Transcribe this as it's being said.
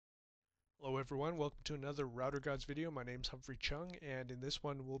Hello everyone, welcome to another RouterGods video. My name's Humphrey Chung, and in this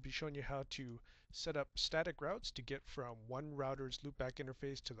one we'll be showing you how to set up static routes to get from one router's loopback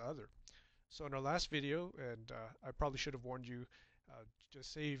interface to the other. So in our last video, and I probably should have warned you,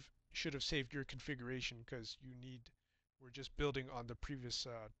 should have saved your configuration because we're just building on the previous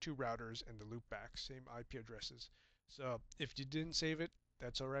two routers and the loopback, same IP addresses. So if you didn't save it,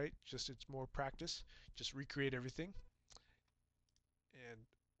 that's alright, just it's more practice. Just recreate everything. And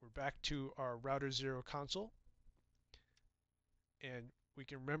we're back to our router 0 console, and we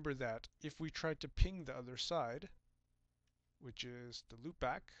can remember that if we try to ping the other side, which is the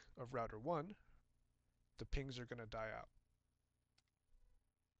loopback of router 1, the pings are going to die out.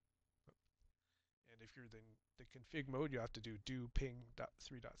 And if you're in the config mode, you have to do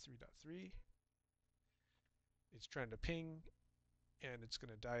ping.3.3.3. It's trying to ping, and it's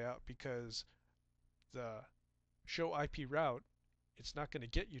going to die out because the show IP route, it's not going to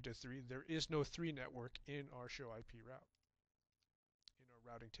get you to 3. There is no 3 network in our show IP route, in our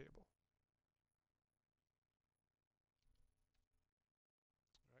routing table.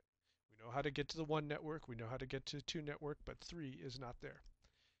 Right? We know how to get to the 1 network, we know how to get to the 2 network, but 3 is not there.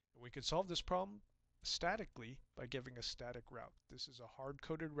 And we can solve this problem statically by giving a static route. This is a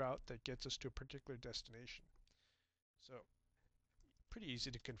hard-coded route that gets us to a particular destination. So pretty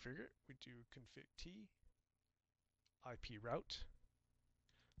easy to configure. We do config t IP route.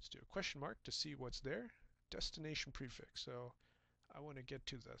 Let's do a question mark to see what's there. Destination prefix. So I want to get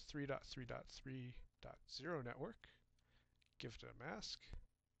to the 3.3.3.0 network. Give it a mask.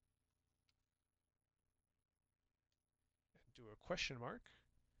 And do a question mark.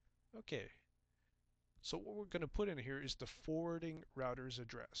 Okay. So what we're going to put in here is the forwarding router's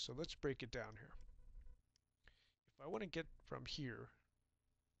address. So let's break it down here. If I want to get from here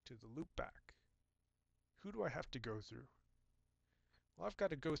to the loopback, who do I have to go through? Well, I've got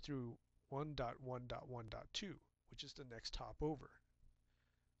to go through 1.1.1.2, which is the next hop over.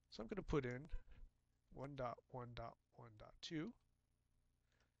 So I'm going to put in 1.1.1.2, do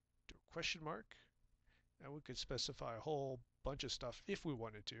a question mark, and we could specify a whole bunch of stuff if we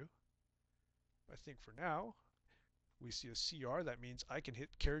wanted to. I think for now, we see a CR. That means I can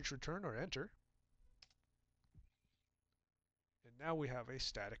hit carriage return or enter. And now we have a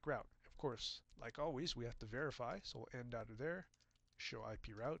static route. Of course, like always, we have to verify. So we'll end out of there, show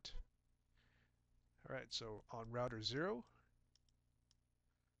IP route. All right, so on router 0,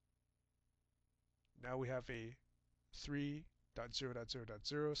 now we have a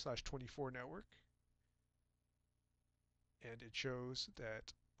 3.0.0.0/24 network. And it shows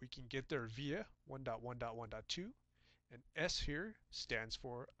that we can get there via 1.1.1.2, and S here stands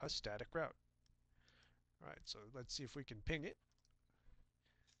for a static route. Alright, so let's see if we can ping it.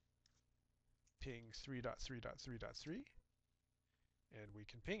 Ping 3.3.3.3, and we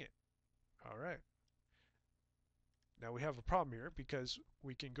can ping it. Alright. Now we have a problem here because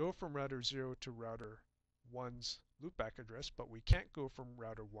we can go from router 0 to router 1's loopback address, but we can't go from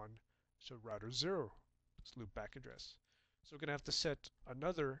router 1 to router 0's loopback address. So we're going to have to set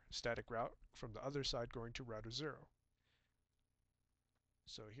another static route from the other side going to router 0.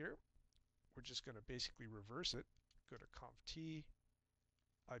 So here, we're just going to basically reverse it. Go to conft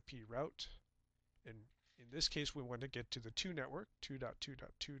IP route. And in this case, we want to get to the 2 network,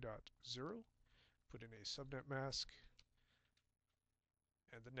 2.2.2.0. Put in a subnet mask.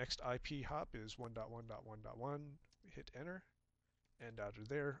 And the next IP hop is 1.1.1.1. Hit enter. And out of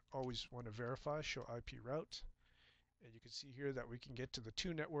there, always want to verify, show IP route. And you can see here that we can get to the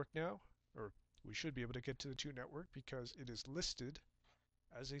 2 network now, or we should be able to get to the 2 network because it is listed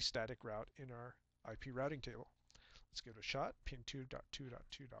as a static route in our IP routing table. Let's give it a shot, ping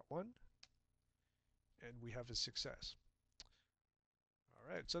 2.2.2.1, and we have a success.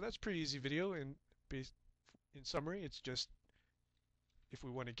 Alright, so that's a pretty easy video. In summary, it's just if we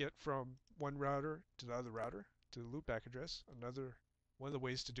want to get from one router to the other router, to the loopback address, one of the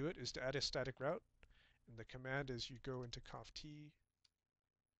ways to do it is to add a static route. And the command is you go into conft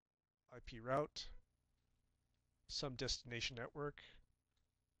IP route, some destination network,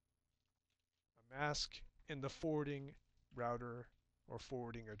 a mask, and the forwarding router or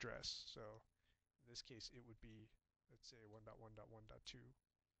forwarding address. So in this case, it would be, let's say 1.1.1.2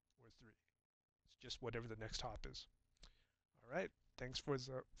 or 3. It's just whatever the next hop is. All right. Thanks for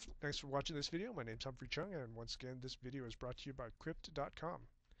watching this video. My name's Humphrey Chung, and once again, this video is brought to you by crypt.com.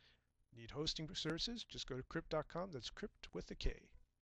 Need hosting services? Just go to crypt.com. That's crypt with a K.